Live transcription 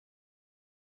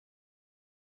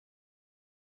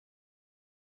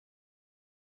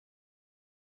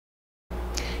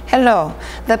Hello.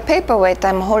 The paperweight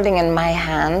I'm holding in my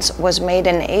hands was made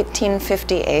in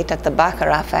 1858 at the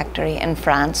Baccarat factory in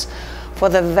France for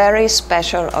the very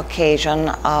special occasion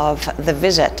of the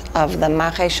visit of the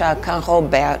Maréchal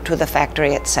Canrobert to the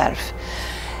factory itself.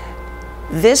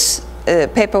 This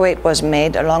paperweight was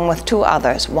made along with two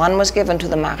others. One was given to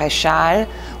the Maréchal,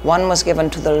 one was given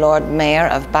to the Lord Mayor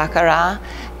of Baccarat,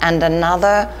 and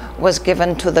another was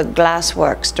given to the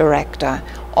glassworks director.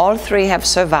 All three have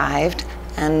survived,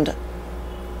 and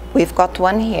we've got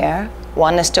one here.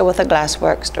 One is still with the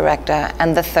glassworks director,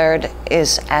 and the third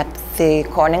is at the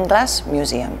Corning Glass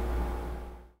Museum.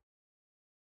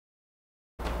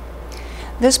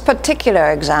 This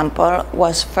particular example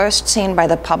was first seen by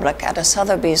the public at a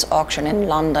Sotheby's auction in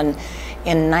London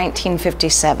in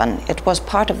 1957. It was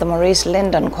part of the Maurice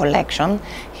Linden collection.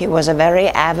 He was a very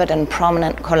avid and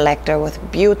prominent collector with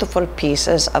beautiful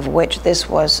pieces, of which this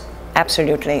was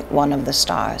absolutely one of the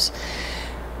stars.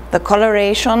 The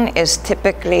coloration is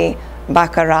typically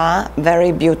Baccarat,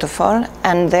 very beautiful,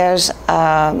 and there's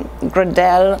a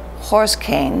Gradel horse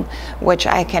cane, which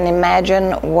I can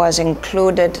imagine was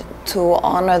included to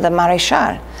honor the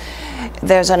Maréchal.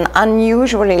 There's an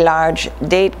unusually large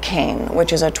date cane,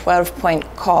 which is a 12-point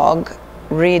cog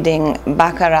reading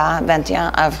Baccarat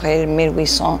 21 avril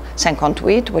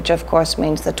 1858, which of course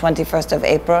means the 21st of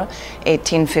April,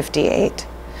 1858.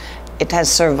 It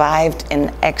has survived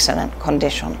in excellent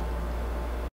condition.